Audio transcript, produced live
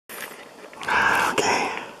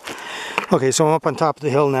Okay, so I'm up on top of the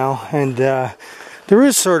hill now, and there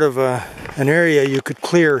is sort of an area you could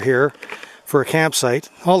clear here for a campsite.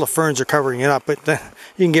 All the ferns are covering it up, but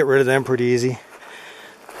you can get rid of them pretty easy.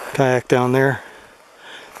 Kayak down there.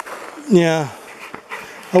 Yeah,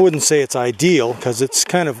 I wouldn't say it's ideal because it's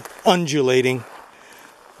kind of undulating,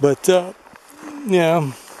 but yeah,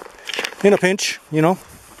 in a pinch, you know.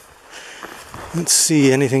 Let's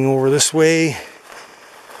see, anything over this way.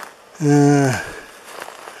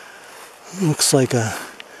 Looks like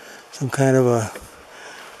some kind of a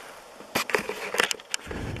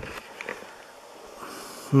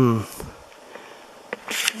I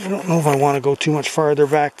don't know if I want to go too much farther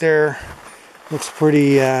back there. Looks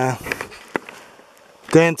pretty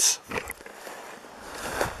dense.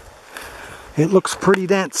 It looks pretty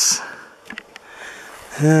dense.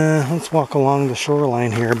 Let's walk along the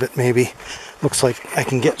shoreline here a bit maybe. Looks like I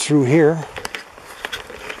can get through here.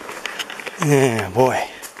 Yeah, boy.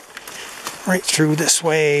 Right through this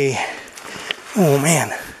way. Oh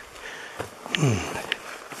man.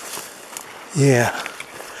 Yeah.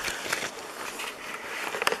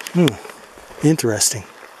 Interesting.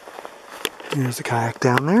 There's the kayak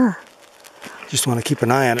down there. Just want to keep an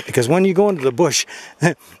eye on it because when you go into the bush,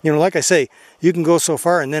 you know, like I say, you can go so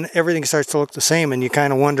far and then everything starts to look the same and you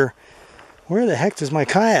kind of wonder, where the heck is my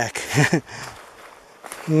kayak?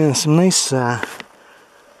 Yeah, some nice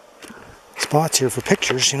spots here for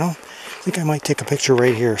pictures, you know. I think I might take a picture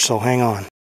right here, so hang on.